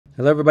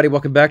Hello everybody,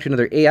 welcome back to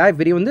another AI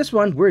video. In this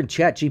one, we're in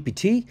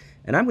ChatGPT,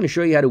 and I'm going to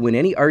show you how to win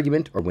any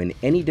argument or win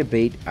any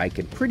debate. I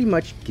can pretty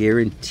much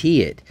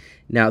guarantee it.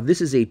 Now, this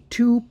is a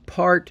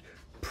two-part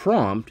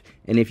prompt,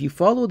 and if you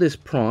follow this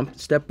prompt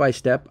step by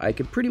step, I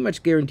can pretty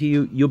much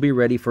guarantee you'll be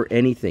ready for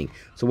anything.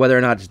 So whether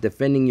or not it's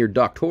defending your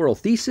doctoral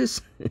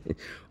thesis,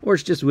 or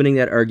it's just winning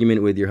that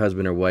argument with your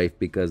husband or wife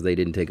because they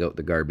didn't take out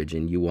the garbage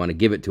and you want to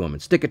give it to them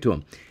and stick it to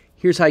them.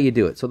 Here's how you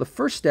do it. So the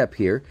first step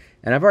here,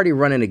 and I've already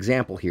run an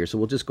example here, so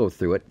we'll just go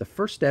through it. The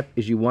first step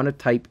is you want to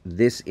type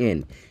this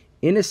in.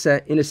 In a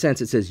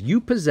sense, it says, you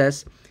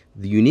possess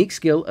the unique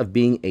skill of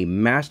being a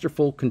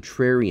masterful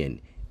contrarian,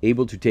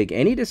 able to take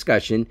any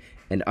discussion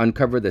and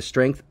uncover the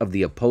strength of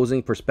the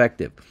opposing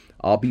perspective.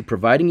 I'll be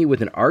providing you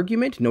with an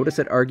argument. Notice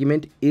that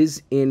argument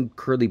is in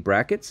curly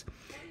brackets.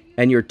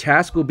 And your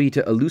task will be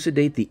to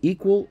elucidate the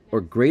equal or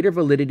greater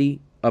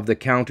validity of the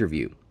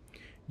counterview.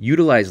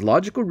 Utilize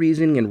logical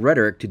reasoning and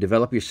rhetoric to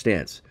develop your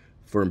stance.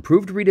 For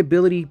improved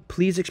readability,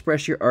 please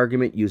express your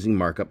argument using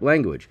markup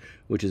language,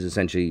 which is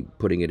essentially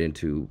putting it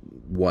into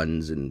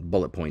ones and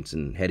bullet points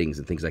and headings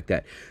and things like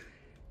that.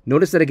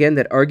 Notice that again,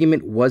 that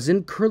argument was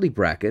in curly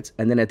brackets,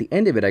 and then at the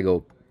end of it, I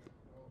go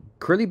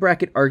curly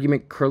bracket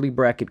argument, curly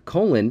bracket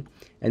colon,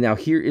 and now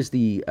here's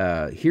the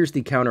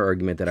counter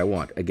argument that I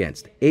want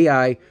against.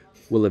 AI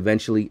will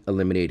eventually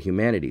eliminate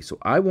humanity. So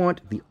I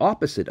want the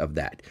opposite of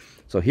that.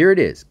 So here it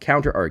is,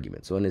 counter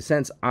argument. So in a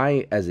sense,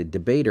 I, as a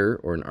debater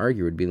or an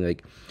arguer, would be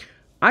like,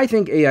 I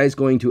think AI is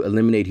going to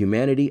eliminate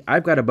humanity.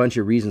 I've got a bunch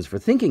of reasons for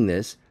thinking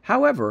this.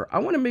 However, I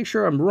want to make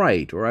sure I'm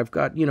right. Or I've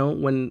got, you know,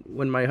 when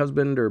my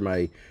husband or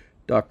my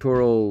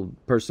doctoral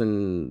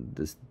person,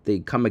 they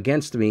come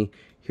against me,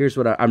 here's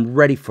what I'm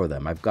ready for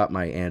them. I've got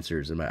my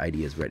answers and my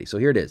ideas ready. So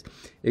here it is.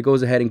 It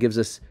goes ahead and gives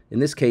us, in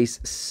this case,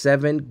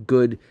 7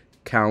 good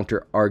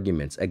counter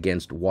arguments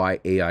against why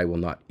AI will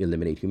not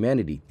eliminate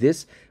humanity.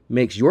 This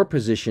makes your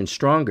position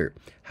stronger.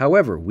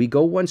 However, we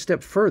go one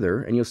step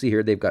further, and you'll see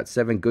here they've got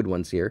 7 good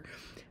ones here.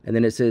 And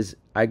then it says,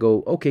 I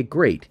go, okay,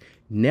 great.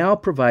 Now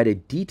provide a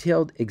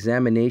detailed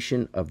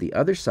examination of the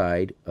other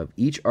side of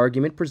each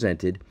argument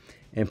presented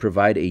and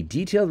provide a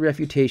detailed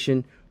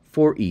refutation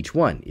for each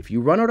one. If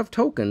you run out of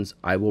tokens,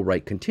 I will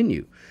write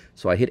continue.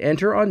 So I hit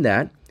enter on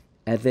that.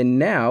 And then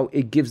now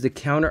it gives the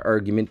counter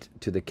argument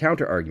to the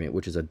counter argument,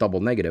 which is a double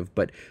negative.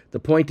 But the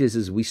point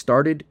is we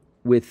started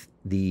with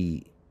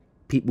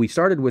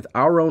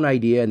our own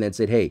idea and then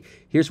said, hey,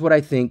 here's what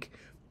I think.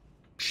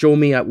 Show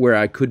me where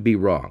I could be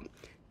wrong.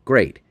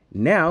 Great.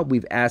 Now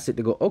we've asked it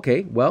to go,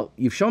 okay, well,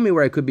 you've shown me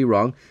where I could be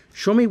wrong.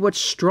 Show me what's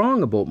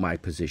strong about my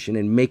position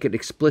and make it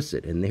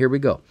explicit. And here we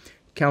go.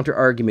 Counter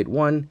argument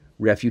 1,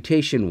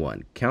 refutation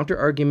 1. Counter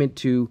argument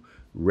 2,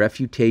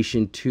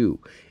 refutation 2.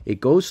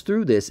 It goes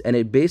through this and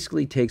it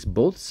basically takes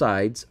both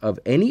sides of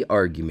any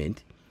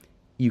argument.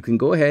 You can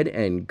go ahead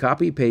and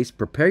copy paste,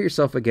 prepare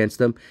yourself against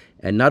them,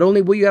 and not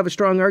only will you have a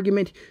strong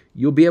argument,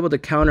 you'll be able to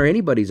counter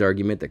anybody's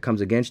argument that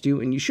comes against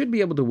you, and you should be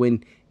able to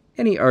win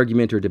any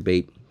argument or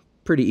debate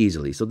pretty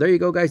easily. So there you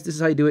go, guys. This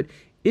is how you do it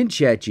in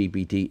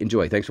ChatGPT.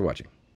 Enjoy. Thanks for watching.